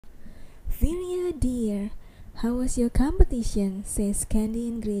Vyria dear, how was your competition? Says Candy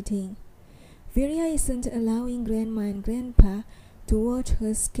in greeting. Vyria isn't allowing Grandma and Grandpa to watch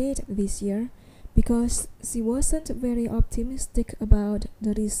her skate this year because she wasn't very optimistic about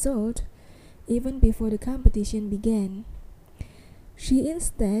the result even before the competition began. She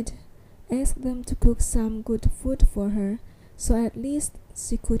instead asked them to cook some good food for her so at least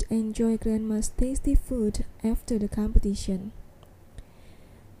she could enjoy Grandma's tasty food after the competition.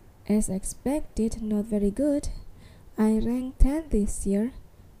 As expected, not very good. I ranked 10th this year,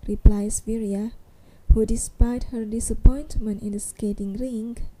 replies Vyria, who despite her disappointment in the skating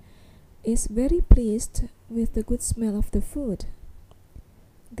rink, is very pleased with the good smell of the food.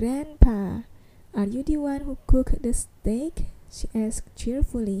 Grandpa, are you the one who cooked the steak? She asked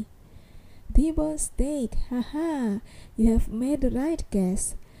cheerfully. T-bone steak, haha, you have made the right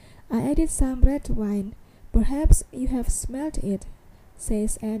guess. I added some red wine. Perhaps you have smelled it,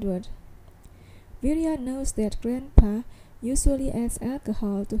 says Edward. Vyria knows that Grandpa usually adds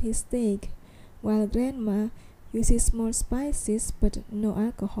alcohol to his steak, while Grandma uses more spices but no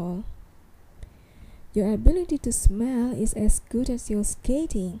alcohol. Your ability to smell is as good as your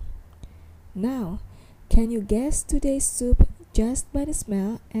skating. Now, can you guess today's soup just by the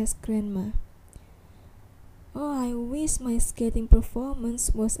smell? Asked Grandma. Oh, I wish my skating performance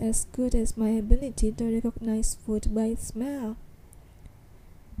was as good as my ability to recognize food by smell.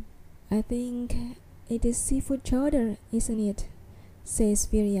 I think it is seafood chowder, isn't it? Says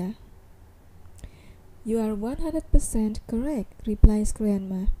Vyria. You are 100% correct, replies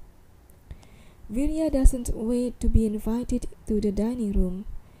Grandma. Vyria doesn't wait to be invited to the dining room.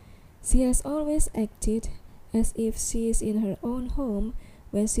 She has always acted as if she is in her own home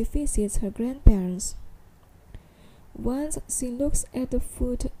when she visits her grandparents. Once she looks at the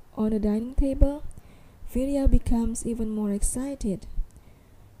food on the dining table, Vyria becomes even more excited.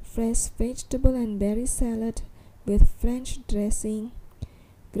 Fresh vegetable and berry salad with French dressing,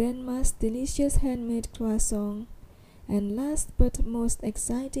 Grandma's delicious handmade croissant, and last but most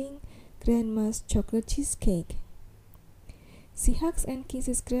exciting, Grandma's chocolate cheesecake. She hugs and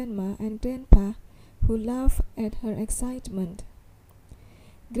kisses Grandma and Grandpa, who laugh at her excitement.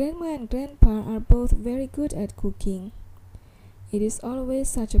 Grandma and Grandpa are both very good at cooking. It is always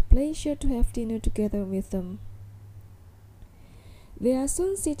such a pleasure to have dinner together with them. They are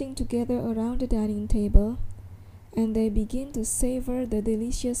soon sitting together around the dining table, and they begin to savor the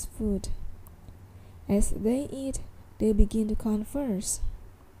delicious food. As they eat, they begin to converse.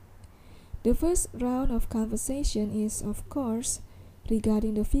 The first round of conversation is, of course,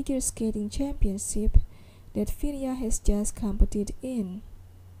 regarding the figure skating championship that Vyria has just competed in.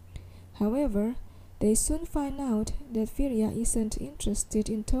 However, they soon find out that Vyria isn't interested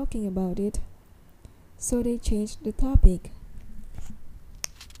in talking about it, so they change the topic.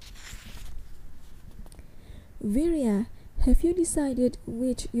 Vyria, have you decided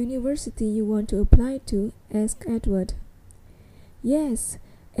which university you want to apply to? Asked Edward. Yes,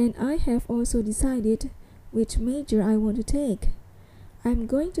 and I have also decided which major I want to take. I'm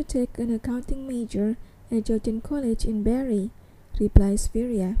going to take an accounting major at Georgian College in Barrie, replies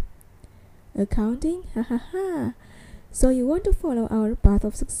Vyria. Accounting? Ha ha ha! So you want to follow our path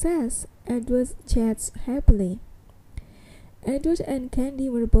of success? Edward chats happily. Edward and Candy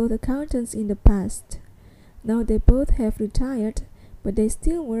were both accountants in the past. Now they both have retired, but they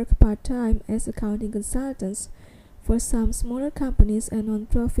still work part-time as accounting consultants for some smaller companies and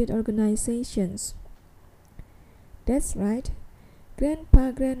non-profit organizations. That's right. Grandpa,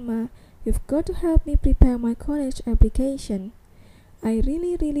 Grandma, you've got to help me prepare my college application. I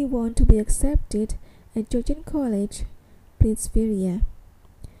really want to be accepted at Georgian College, pleads Vyria.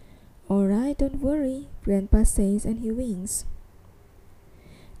 Alright, don't worry, Grandpa says, and he winks.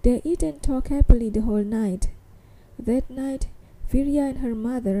 They eat and talk happily the whole night. That night, Vyria and her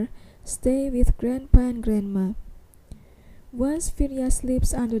mother stay with Grandpa and Grandma. Once Vyria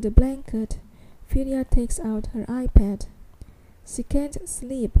sleeps under the blanket, Vyria takes out her iPad. She can't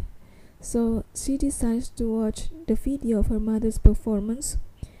sleep, so she decides to watch the video of her mother's performance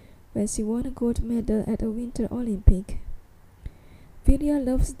when she won a gold medal at a Winter Olympic. Vyria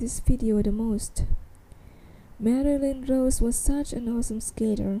loves this video the most. Marilyn Rose was such an awesome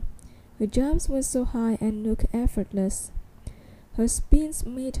skater. Her jumps were so high and looked effortless. Her spins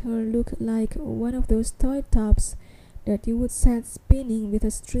made her look like one of those toy tops that you would set spinning with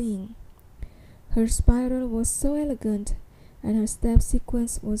a string. Her spiral was so elegant, and her step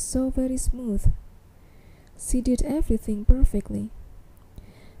sequence was so very smooth. She did everything perfectly.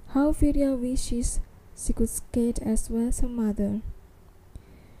 How Vyria wishes she could skate as well as her mother.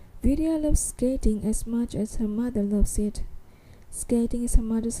 Vyria loves skating as much as her mother loves it. Skating is her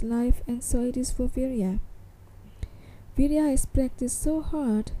mother's life, and so it is for Vyria. Vyria has practiced so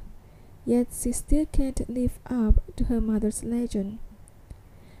hard, yet she still can't live up to her mother's legend.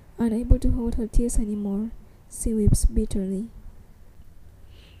 Unable to hold her tears anymore, she weeps bitterly.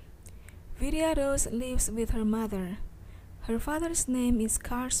 Vyria Rose lives with her mother. Her father's name is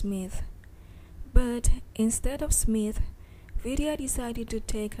Carl Smith, but instead of Smith, Vyria decided to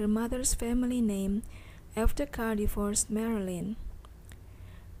take her mother's family name after Carl divorced Marilyn.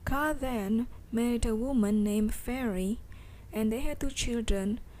 Carl then married a woman named Fairy, and they had 2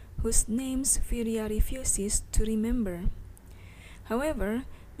 children whose names Vyria refuses to remember. However,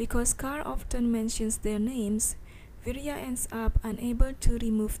 because Carl often mentions their names, Vyria ends up unable to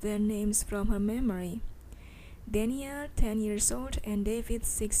remove their names from her memory. Daniel, 10 years old, and David,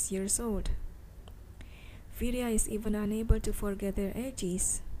 6 years old. Vyria is even unable to forget their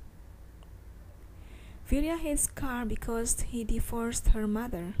ages. Vyria hates Carl because he divorced her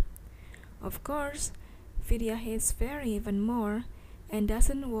mother. Of course, Vyria hates Fairy even more and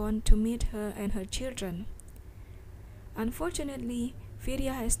doesn't want to meet her and her children. Unfortunately,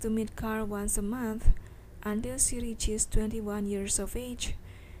 Vyria has to meet Carl once a month until she reaches 21 years of age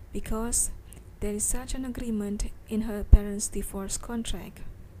because there is such an agreement in her parents' divorce contract.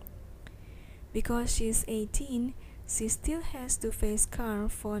 Because she is 18, she still has to face Carl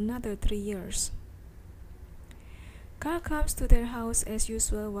for another 3 years. Carl comes to their house as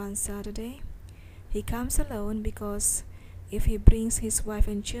usual one Saturday. He comes alone because if he brings his wife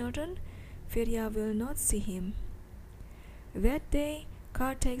and children, Vyria will not see him. That day,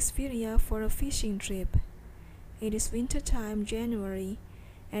 Carl takes Vyria for a fishing trip. It is winter time, January,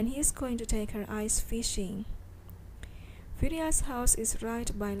 and he is going to take her ice fishing. Vyria's house is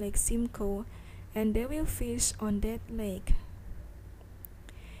right by Lake Simcoe, and they will fish on that lake.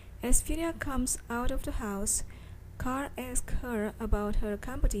 As Vyria comes out of the house, Carl asks her about her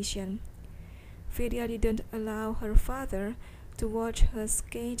competition. Vyria didn't allow her father to watch her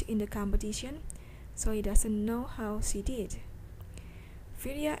skate in the competition, so he doesn't know how she did.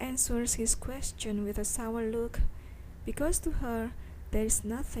 Vyria answers his question with a sour look because to her there is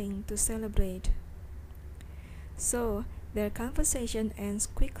nothing to celebrate. So their conversation ends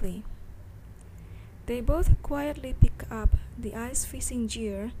quickly. They both quietly pick up the ice fishing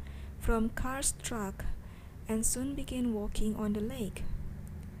gear from Carl's truck and soon begin walking on the lake.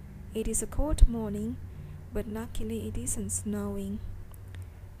 It is a cold morning, but luckily it isn't snowing.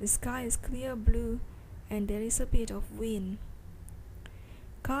 The sky is clear blue and there is a bit of wind.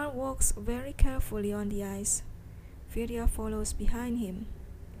 Carl walks very carefully on the ice. Vyria follows behind him.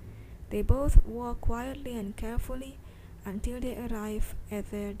 They both walk quietly and carefully until they arrive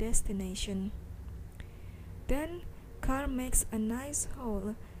at their destination. Then Carl makes a nice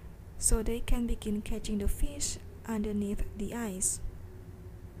hole so they can begin catching the fish underneath the ice.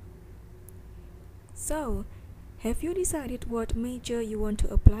 So, have you decided what major you want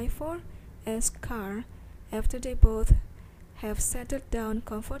to apply for? Asked Carl after they both have settled down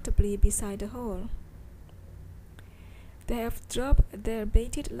comfortably beside the hole. They have dropped their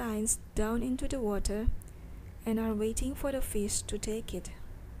baited lines down into the water and are waiting for the fish to take it.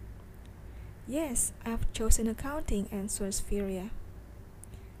 Yes, I've chosen accounting, answers Vyria.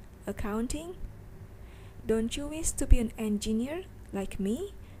 Accounting? Don't you wish to be an engineer like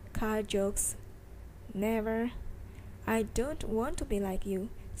me? Carl jokes. Never. I don't want to be like you,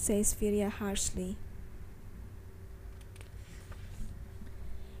 says Vyria harshly.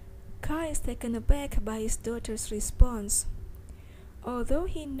 Carl is taken aback by his daughter's response. Although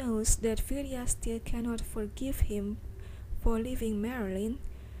he knows that Vyria still cannot forgive him for leaving Marilyn,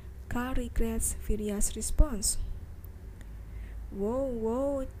 Carl regrets Vyria's response.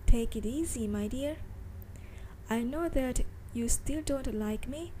 Whoa, take it easy, my dear. I know that you still don't like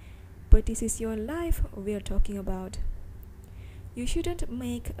me, but this is your life we're talking about. You shouldn't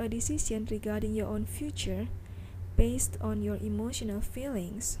make a decision regarding your own future based on your emotional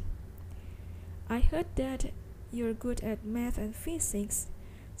feelings. I heard that you're good at math and physics,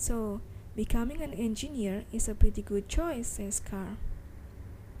 so becoming an engineer is a pretty good choice, says Carl.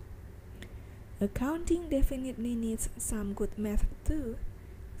 Accounting definitely needs some good math too,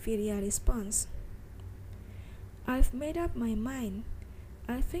 Vyria responds. I've made up my mind.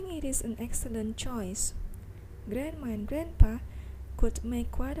 I think it is an excellent choice. Grandma and Grandpa could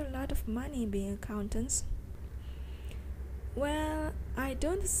make quite a lot of money being accountants. Well, I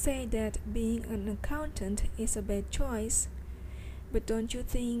don't say that being an accountant is a bad choice, but don't you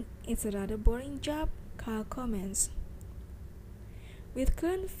think it's a rather boring job? Carl comments. With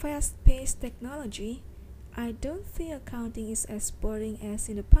current fast-paced technology, I don't think accounting is as boring as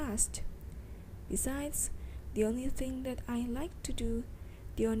in the past. Besides, The only thing that I like to do,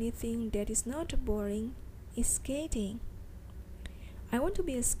 the only thing that is not boring, is skating. I want to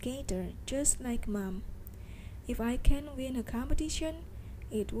be a skater, just like Mom. If I can win a competition,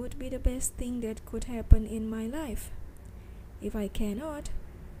 it would be the best thing that could happen in my life. If I cannot,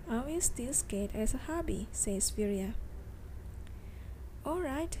 I will still skate as a hobby, says Vyria.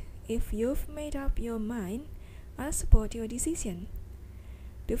 Alright, if you've made up your mind, I'll support your decision.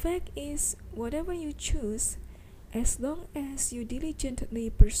 The fact is, whatever you choose, as long as you diligently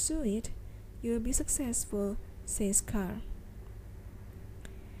pursue it, you'll be successful, says Carl.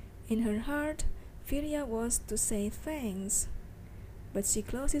 In her heart, Vyria wants to say thanks, but she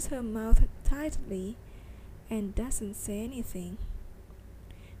closes her mouth tightly and doesn't say anything.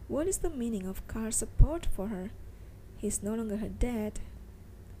 What is the meaning of Carl's support for her? He's no longer her dad.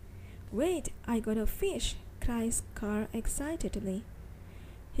 Wait, I got a fish, cries Carl excitedly.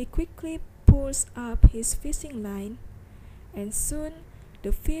 He quickly pulls up his fishing line, and soon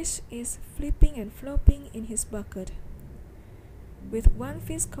the fish is flipping and flopping in his bucket. With one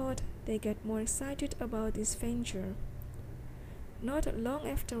fish caught, they get more excited about this venture. Not long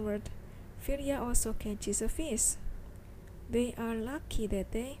afterward, Vyria also catches a fish. They are lucky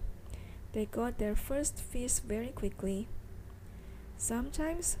that day. They got their first fish very quickly.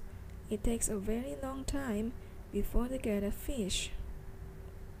 Sometimes it takes a very long time before they get a fish.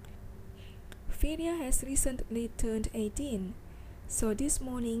 Vyria has recently turned 18, so this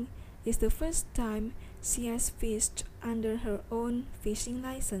morning is the first time she has fished under her own fishing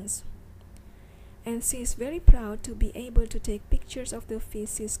license. And she is very proud to be able to take pictures of the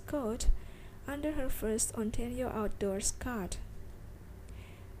fish she's caught under her first Ontario Outdoors card.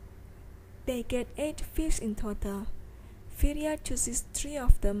 They get 8 fish in total. Vyria chooses 3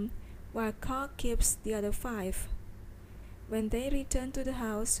 of them, while Carl keeps the other 5. When they return to the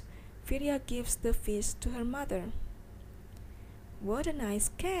house, Vyria gives the fish to her mother. What a nice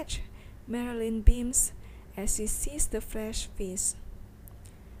catch! Marilyn beams as she sees the fresh fish.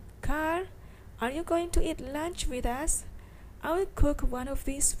 Carl, are you going to eat lunch with us? I will cook one of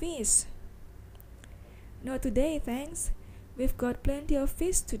these fish. Not today, thanks. We've got plenty of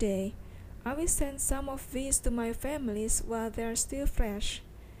fish today. I will send some of these to my families while they're still fresh.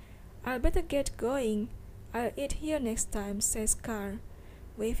 I'll better get going. I'll eat here next time, says Carl,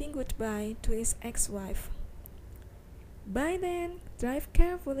 waving goodbye to his ex-wife. Bye then, drive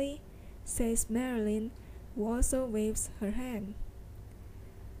carefully, says Marilyn, who also waves her hand.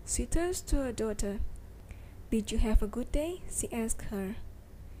 She turns to her daughter. Did you have a good day? She asks her.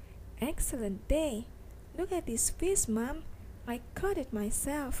 Excellent day. Look at this fish, Mom. I caught it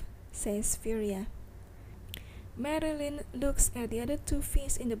myself, says Vyria. Marilyn looks at the other 2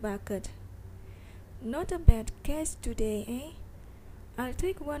 fish in the bucket. Not a bad catch today, eh? I'll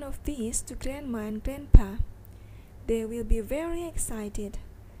take one of these to Grandma and Grandpa. They will be very excited.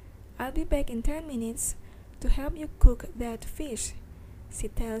 I'll be back in 10 minutes to help you cook that fish, she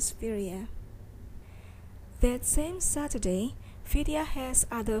tells Vyria. That same Saturday, Vyria has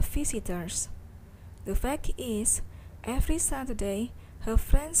other visitors. The fact is, every Saturday, her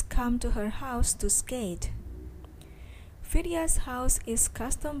friends come to her house to skate. Vyria's house is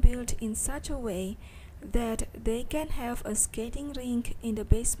custom built in such a way that they can have a skating rink in the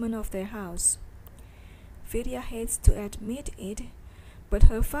basement of their house. Vyria hates to admit it, but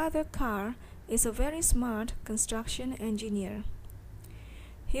her father Carl is a very smart construction engineer.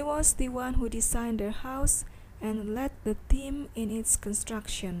 He was the one who designed their house and led the team in its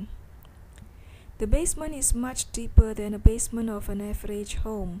construction. The basement is much deeper than the basement of an average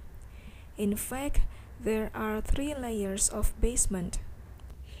home. In fact, there are 3 layers of basement.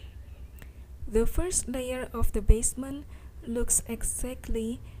 The first layer of the basement looks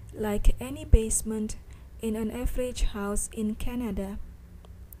exactly like any basement in an average house in Canada.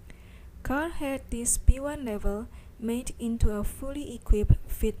 Carl had this P1 level made into a fully equipped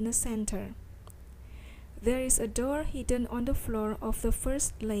fitness center. There is a door hidden on the floor of the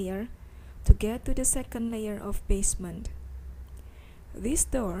first layer to get to the second layer of basement. This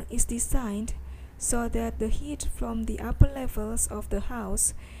door is designed so that the heat from the upper levels of the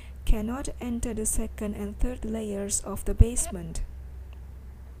house cannot enter the second and third layers of the basement.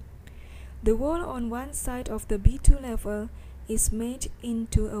 The wall on one side of the B2 level is made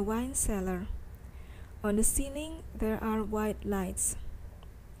into a wine cellar. On the ceiling there are white lights.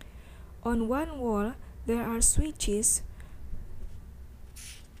 On one wall there are switches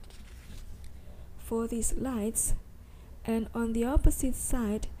for these lights, and on the opposite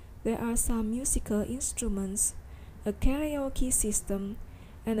side there are some musical instruments, a karaoke system,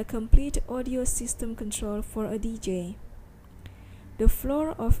 and a complete audio system control for a DJ. The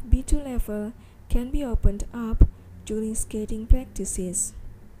floor of B2 level can be opened up during skating practices.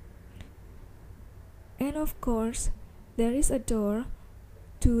 And of course, there is a door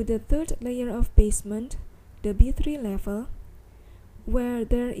to the third layer of basement, the B3 level, where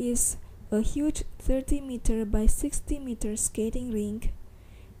there is a huge 30-meter by 60-meter skating rink,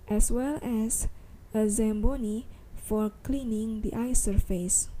 as well as a Zamboni for cleaning the ice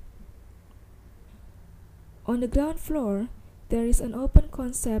surface. On the ground floor, there is an open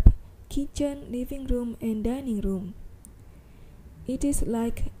concept kitchen, living room, and dining room. It is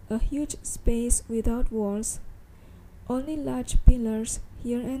like a huge space without walls. Only large pillars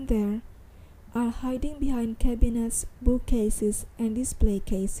here and there are hiding behind cabinets, bookcases, and display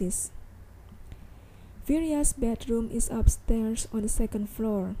cases. Vyria's bedroom is upstairs on the second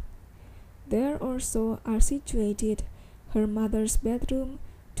floor. There also are situated her mother's bedroom,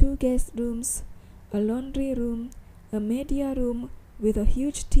 2 guest rooms, a laundry room, a media room with a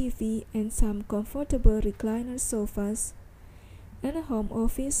huge TV and some comfortable recliner sofas, and a home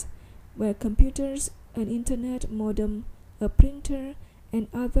office where computers, an internet modem, a printer, and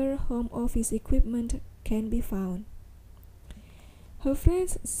other home office equipment can be found. Her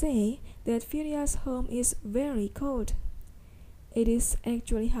friends say that Vyria's home is very cold. It is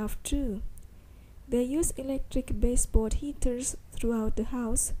actually half true. They use electric baseboard heaters throughout the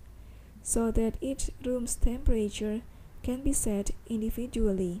house so that each room's temperature can be set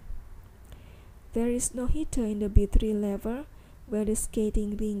individually. There is no heater in the B3 level where the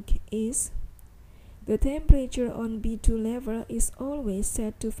skating rink is. The temperature on B2 level is always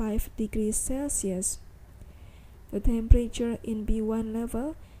set to 5 degrees Celsius. The temperature in B1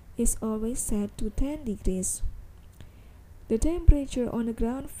 level is always set to 10 degrees. The temperature on the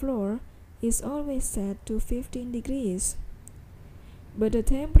ground floor is always set to 15 degrees. But the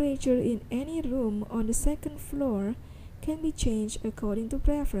temperature in any room on the second floor can be changed according to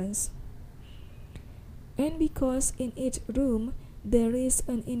preference. And because in each room there is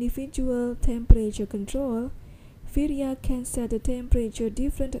an individual temperature control, Vyria can set the temperature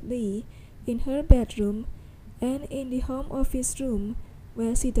differently in her bedroom and in the home office room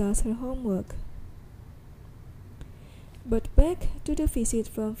where she does her homework. But back to the visit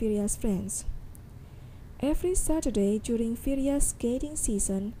from Vyria's friends. Every Saturday during Vyria's skating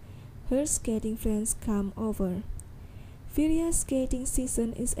season, her skating friends come over. Vyria's skating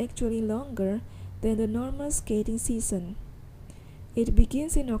season is actually longer than the normal skating season. It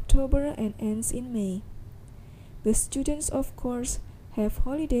begins in October and ends in May. The students, of course, have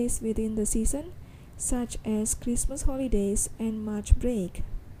holidays within the season, such as Christmas holidays and March break.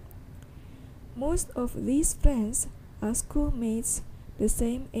 Most of these friends are schoolmates the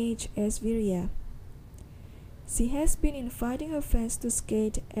same age as Vyria. She has been inviting her friends to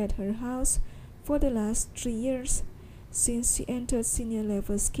skate at her house for the last 3 years since she entered senior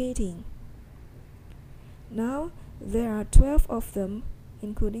level skating. Now there are 12 of them,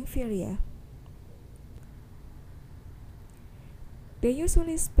 including Vyria. They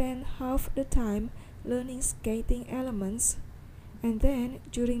usually spend half the time learning skating elements, and then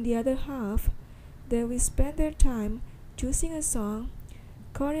during the other half, they will spend their time choosing a song,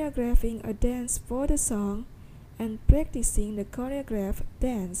 choreographing a dance for the song, and practicing the choreographed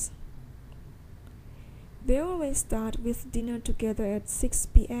dance. They always start with dinner together at 6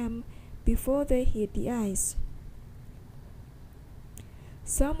 p.m. before they hit the ice.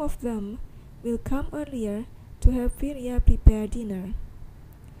 Some of them will come earlier to help Vyria prepare dinner.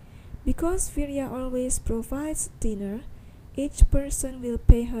 Because Vyria always provides dinner, each person will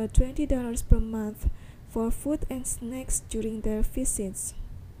pay her $20 per month for food and snacks during their visits.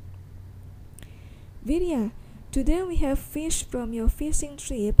 Vyria, today we have fish from your fishing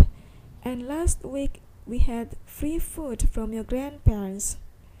trip, and last week we had free food from your grandparents.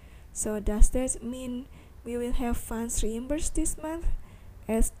 So does that mean we will have funds reimbursed this month?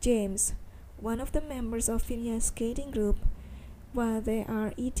 Asked James, one of the members of Vyria's skating group, while they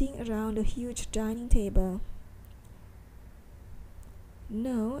are eating around a huge dining table.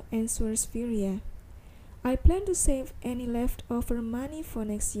 No, answers Vyria. I plan to save any leftover money for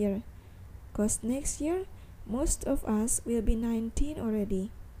next year, 'cause next year most of us will be 19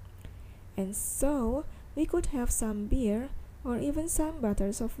 already. And so we could have some beer or even some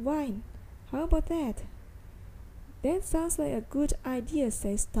bottles of wine. How about that? That sounds like a good idea,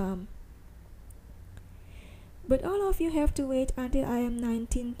 says Tom. But all of you have to wait until I am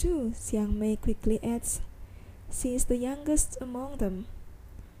 19 too, Xiang Mei quickly adds. She is the youngest among them.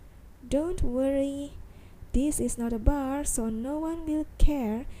 Don't worry, this is not a bar, so no one will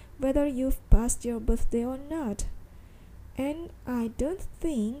care whether you've passed your birthday or not. And I don't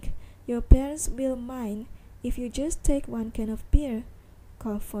think your parents will mind if you just take one can of beer,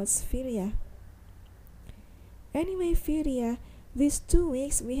 comforts Vyria. Anyway, Vyria, these 2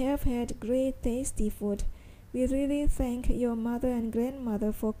 weeks we have had great tasty food. We really thank your mother and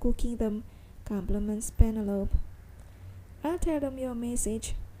grandmother for cooking them, compliments Penelope. I'll tell them your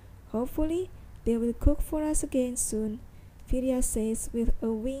message. Hopefully, they will cook for us again soon, Vyria says with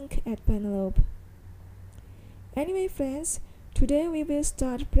a wink at Penelope. Anyway, friends, today we will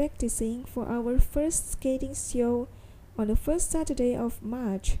start practicing for our first skating show on the first Saturday of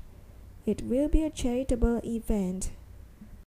March. It will be a charitable event.